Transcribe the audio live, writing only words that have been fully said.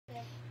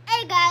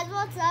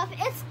what's up?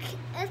 It's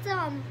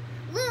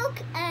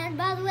Luke, and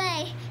by the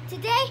way,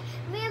 today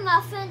me and my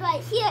friend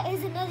right here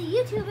is another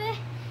YouTuber.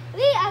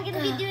 We are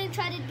gonna be doing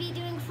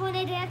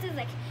Fortnite dances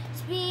like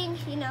spinning,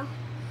 you know.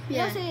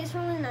 Yeah. Also, he's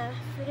filming a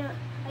video.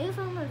 Are you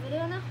filming a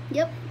video now?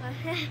 Yep.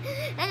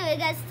 Anyway,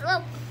 guys,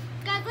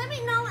 guys, let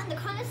me know in the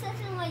comment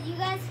section what you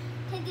guys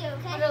can do.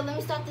 Okay. Hold on, let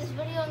me stop this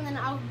video and then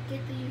I'll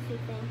get the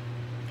YouTube thing.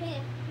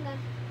 Okay. Hang on.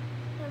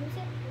 Let me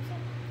sit.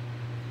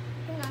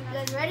 Hang on, You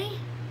guys. guys ready?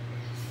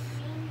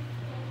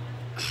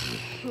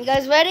 You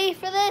guys ready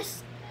for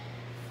this?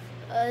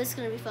 This is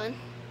gonna be fun.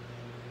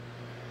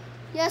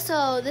 Yeah,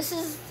 so this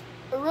is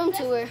a room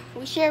tour.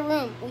 We share a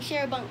room. We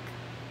share a bunk.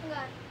 Hang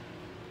on.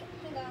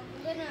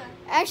 I'm gonna.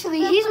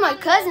 Actually, he's my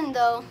cousin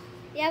though.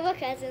 Yeah, we're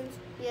cousins.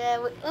 Yeah,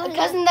 Oh, a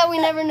cousin that we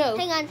never knew.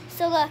 Hang on.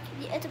 So look,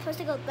 it's supposed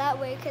to go that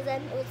way because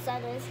then it was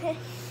sideways.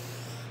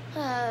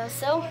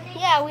 So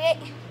yeah,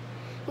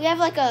 we have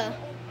like a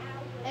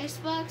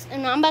Xbox,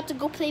 and I'm about to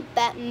go play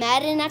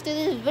Madden after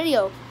this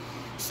video.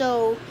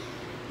 So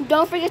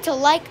don't forget to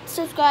like,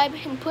 subscribe,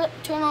 and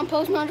turn on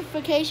post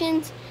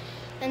notifications,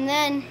 and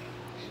then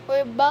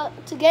we're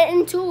about to get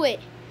into it.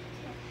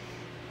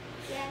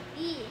 Yeah.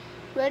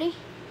 Ready?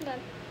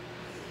 Hang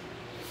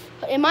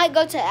on. It might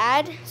go to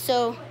ad,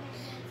 so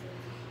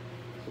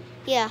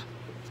yeah.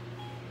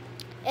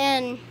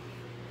 And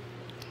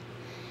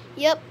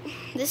yep,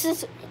 this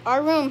is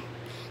our room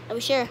that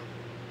we share.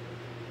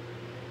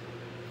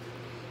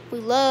 We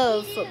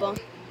love football.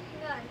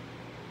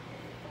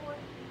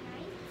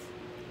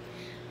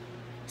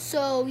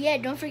 So yeah,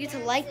 don't forget to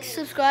like,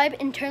 subscribe,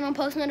 and turn on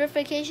post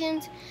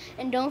notifications.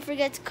 And don't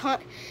forget to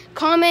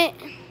comment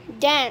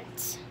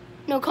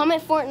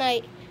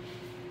Fortnite.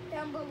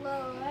 Down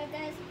below, right,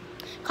 guys?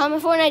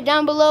 Comment Fortnite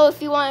down below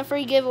if you want a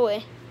free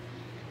giveaway.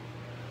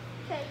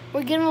 Okay.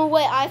 We're giving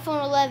away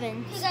iPhone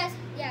 11. Hey guys,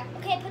 yeah.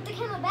 Okay, put the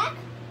camera back.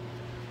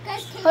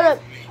 Guys, Hold up.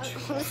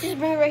 Let's just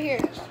bring it right here,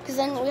 because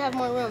then we have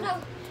more room.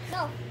 No,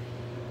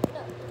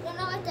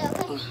 right there.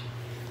 Okay.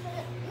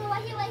 No,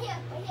 right here.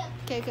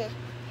 Okay.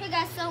 Hey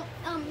guys, so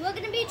we're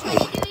gonna be trying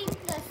to doing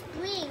the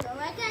spring,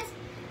 alright guys?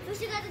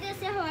 First you guys are gonna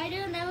say how I do,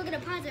 and then we're gonna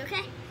pause it,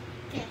 okay?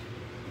 Okay.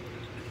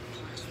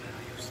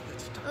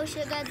 Oh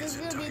shit, guys, this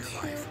is gonna be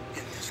too.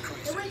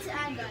 It went to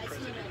ad, guys.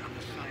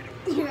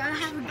 Here, I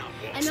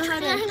know how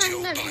to.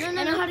 Hang on. I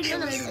know how to get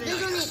rid of it.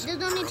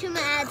 There's only 2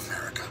 more ads.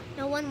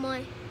 No, 1 more.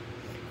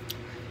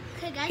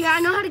 Okay, guys. Yeah, I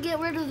know how to get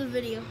rid of the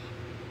video.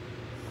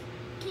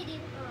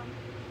 Kitty,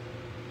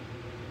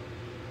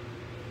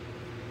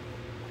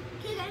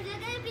 Okay, guys, we're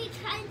gonna be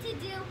trying to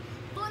do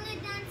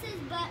Fortnite dances,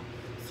 but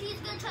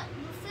first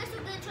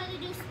we're gonna try to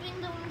do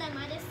spin, the one that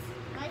Midas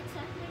likes,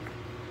 I think.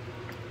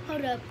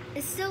 Hold up.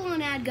 It's still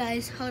on ad,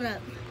 guys. Hold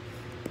up.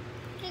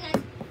 Okay,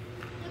 guys,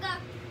 look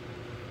up.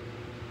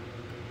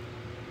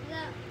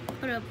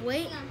 Hold up.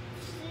 Wait. Hang on.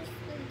 It's just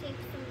gonna take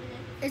some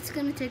minutes. It's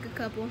gonna take a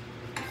couple.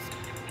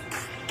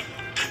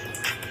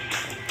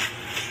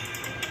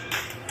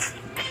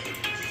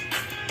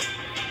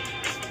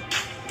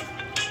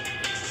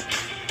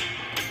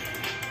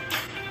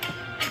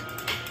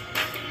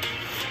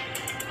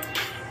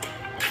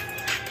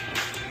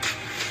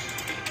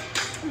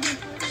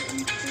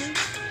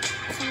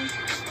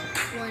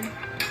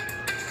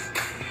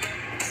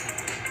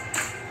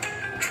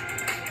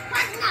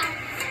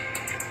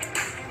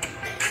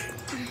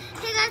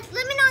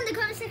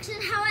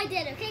 How I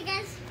did, okay,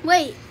 guys?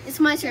 Wait, it's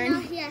my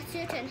turn. Yeah, it's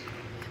your turn.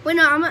 Wait,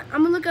 no, I'm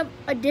gonna look up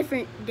a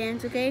different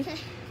dance, okay? Okay.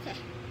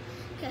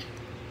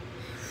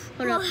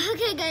 Hold up.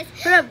 Okay, guys.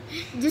 Hold up.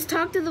 Just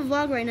talk to the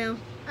vlog right now.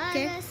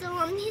 Okay. Guys, so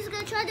he's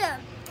gonna try to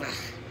do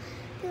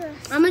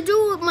this. I'm gonna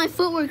do my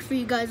footwork for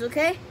you guys,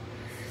 okay?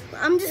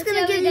 I'm just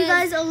gonna give you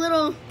guys a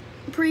little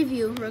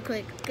preview real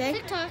quick, okay?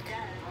 TikTok.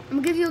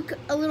 I'm gonna give you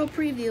a little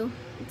preview.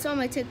 It's on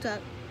my TikTok.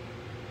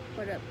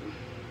 Hold up.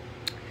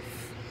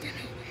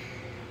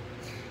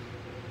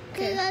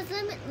 Okay, guys,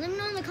 let me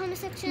know in the comment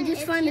section.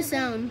 Just find the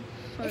sound.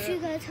 If you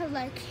guys have,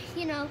 like,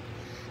 you know,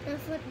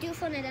 do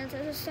Fortnite dances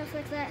and stuff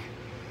like that.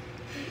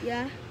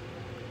 Yeah.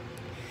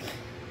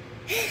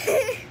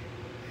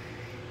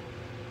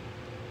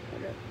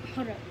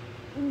 Hold up.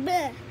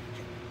 Bleh.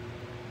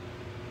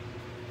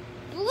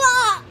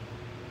 Blah.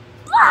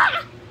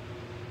 Blah.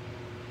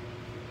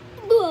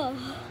 Blah.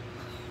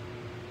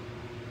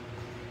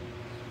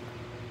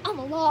 I'm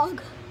a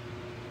log.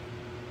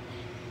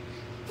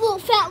 Little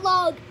fat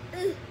log.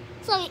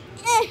 Sorry.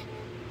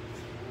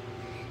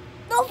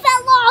 No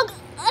fat log.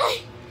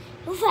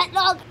 No fat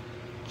log.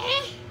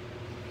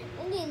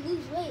 I'm gonna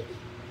lose weight.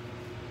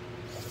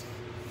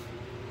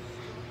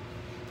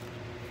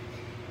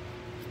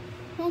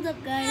 Hold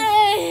up,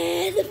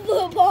 guys. The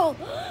football.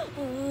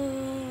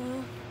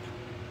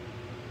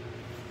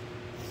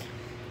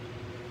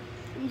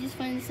 Let me just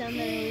find the sound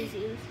that I always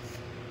use.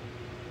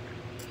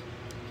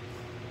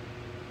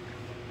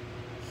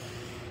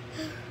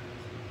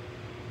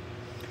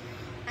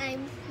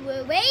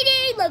 We're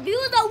waiting. The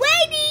viewers are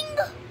waiting.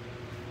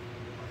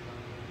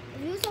 The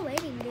viewers are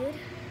waiting, dude.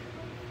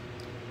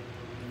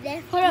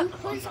 Hold up.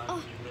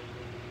 Oh.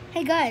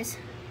 Hey guys.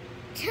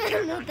 I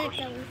don't know what that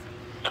was.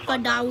 If I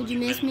die, would you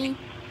miss me?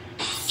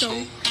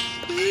 So,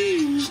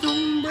 please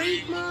don't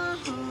break my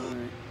heart.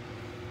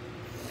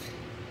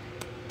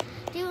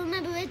 Do you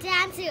remember we're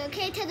dancing,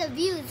 okay, to the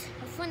views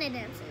of funny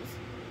dances?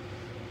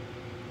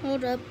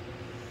 Hold up.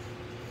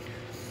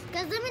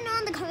 Guys, let me know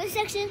in the comment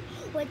section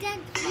what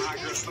dance you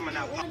think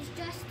Orange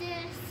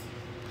Justice,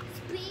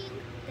 Spring,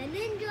 the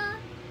Ninja,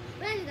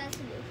 what you guys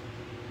can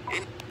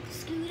do.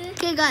 Scooter.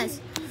 Okay,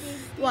 guys,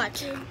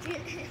 watch.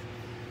 Okay.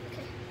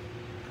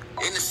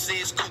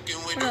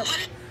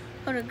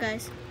 Hold up,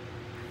 guys.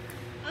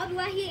 I'll be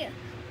right here.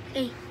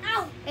 Hey.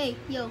 Ow! Hey,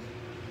 yo.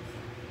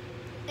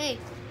 Hey.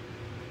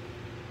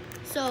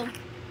 So,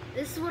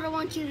 this is what I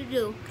want you to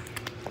do.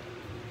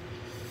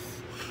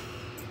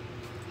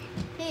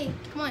 Hey,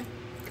 come on.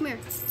 Come here.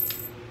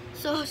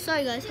 So,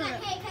 sorry guys. Hold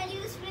up. Hey, can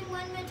you spring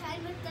one more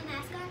time with the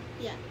mask on?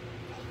 Yeah.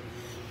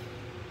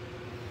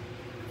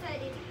 Sorry,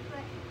 did you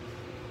put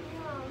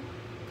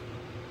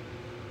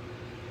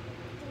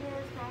the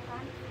mask back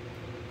on?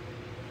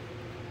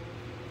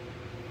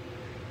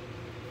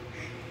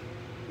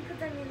 You put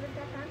the music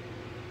back on?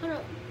 Hold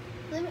up.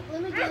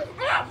 Let me do it.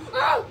 Hold up.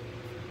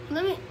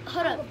 Let me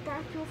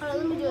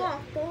do it.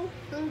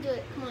 Let me do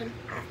it. Come on.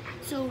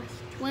 So,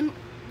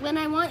 when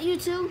I want you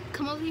to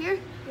come over here,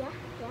 Yeah.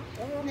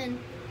 and then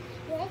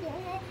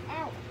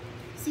Ow.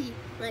 see,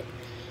 like,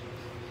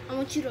 I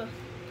want you to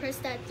press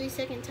that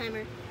 3-second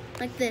timer,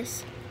 like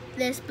this,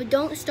 but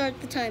don't start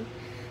the time.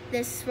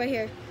 This right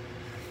here.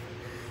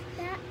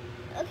 That.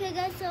 Okay,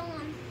 guys. So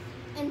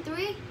And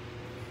 3,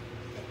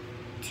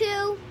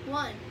 2,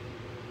 1.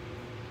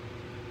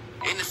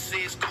 In the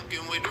seas,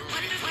 cooking with the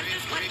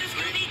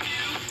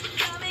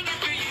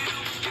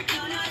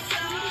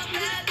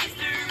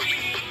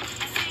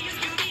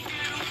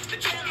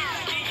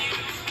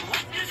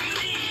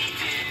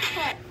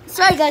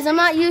Sorry guys, I'm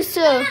not used to.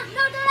 No, don't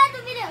end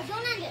the video.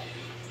 Don't end it.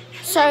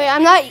 Sorry,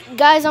 I'm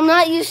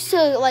not used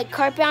to like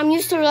carpet. I'm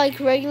used to like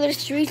regular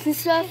streets and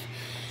stuff.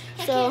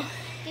 So,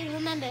 Okay,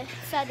 remember,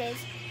 Saturdays.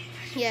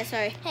 yeah,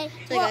 sorry. Hey,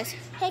 Sorry guys.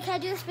 Hey, can I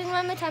do a spring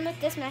one more time with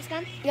this mask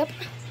on? Yep.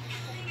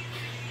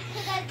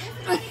 Hey guys, this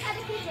is what we had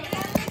to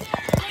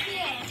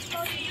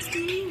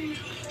do.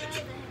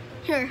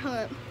 Here, hold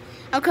up.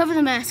 I'll cover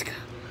the mask.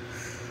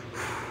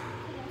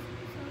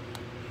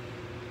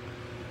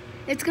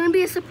 It's gonna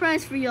be a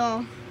surprise for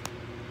y'all.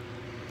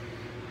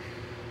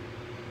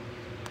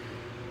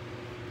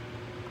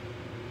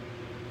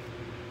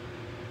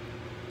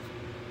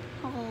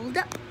 Hold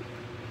up.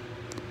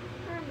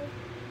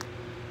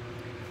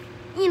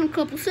 In a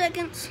couple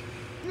seconds.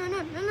 No,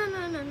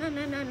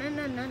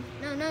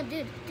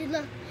 dude,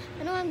 look.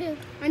 I know what I'm doing.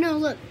 I know,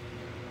 look.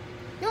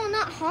 No,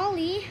 not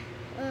Holly.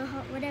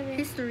 Whatever.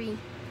 History.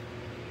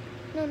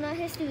 No, not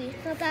history.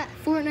 It's not that.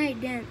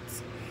 Fortnite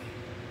dance.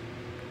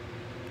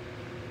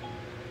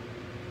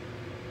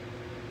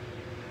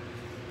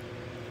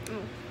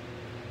 Oh.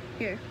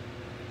 Here.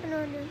 I know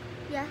what I'm doing.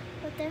 Yeah,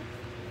 right there.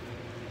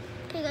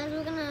 Okay, guys,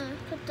 we're gonna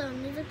put the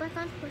music back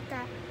on with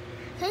that.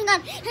 Hang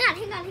on. Okay, can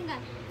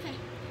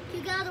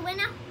you get out of the way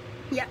now?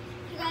 Yeah.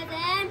 You guys,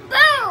 and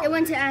boom! It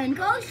went to add.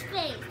 Ghost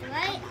face,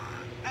 right?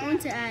 It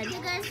went to add.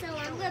 Okay, guys, so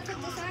I'm gonna put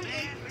this on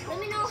and let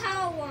me know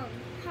how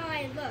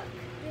I look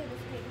through the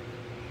screen.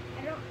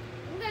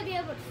 I'm gonna be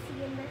able to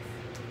see in this.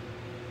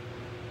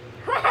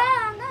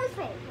 Ghost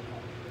face.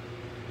 Okay.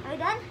 Are we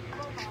done?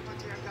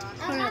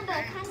 Remember,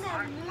 kind of.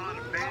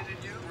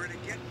 We're to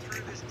get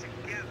through this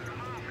together.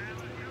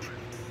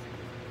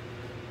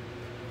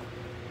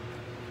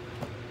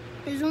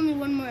 There's only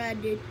one more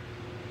ad, dude.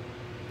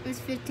 It's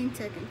 15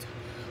 seconds.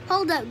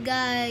 Hold up,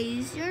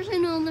 guys. There's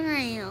another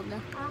ad.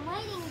 I'm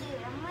waiting,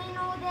 dude. I'm waiting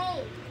all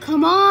day.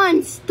 Come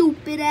on,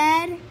 stupid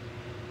ad.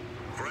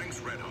 Frank's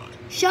Red Hot.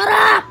 Shut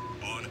up!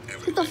 On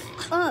Shut the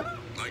f up.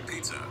 like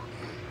pizza.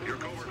 Your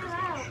coworkers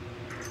Wow. lunch.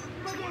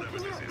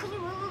 Can you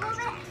move a little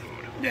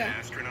bit? Yeah.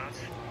 Astronauts.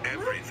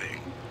 Everything.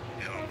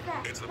 You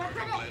know, it's the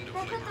perfect blend of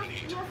flavor and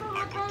heat. I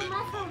put that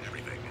on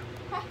everything.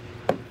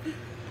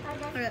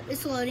 Hold up.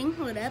 It's loading.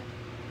 Hold up.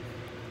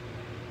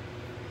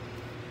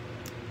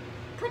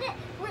 Put it.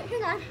 Wait,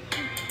 hang on.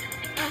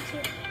 Oh,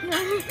 shit.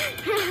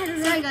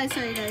 Sorry, guys.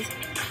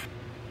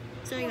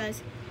 Sorry,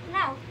 guys.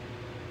 Now.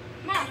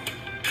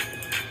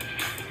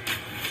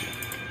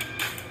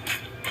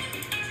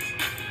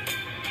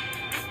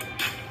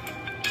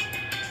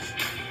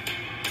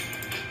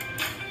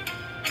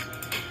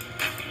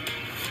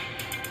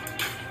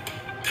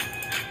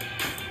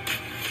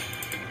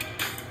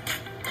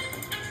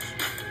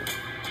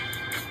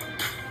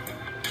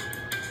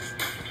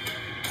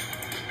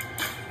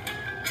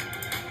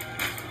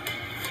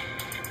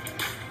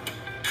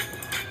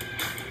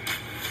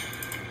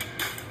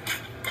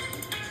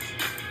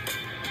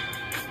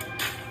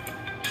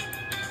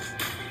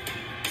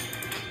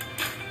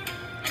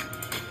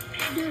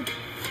 Dude,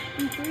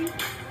 in 3,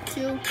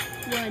 2, 1.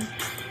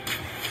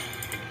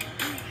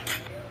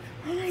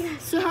 Oh my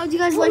gosh. So how'd you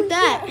guys like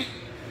that?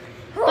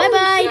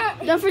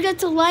 Bye-bye. Don't forget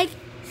to like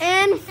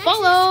and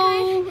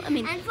follow.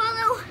 And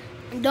follow.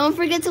 Don't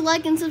forget to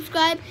like and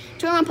subscribe.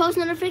 Turn on post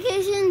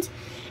notifications.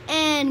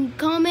 and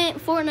comment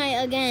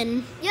Fortnite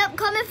again. Yep,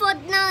 comment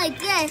Fortnite like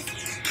this.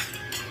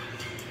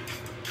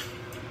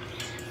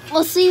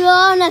 We'll see you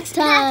all next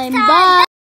time. Next time. Bye.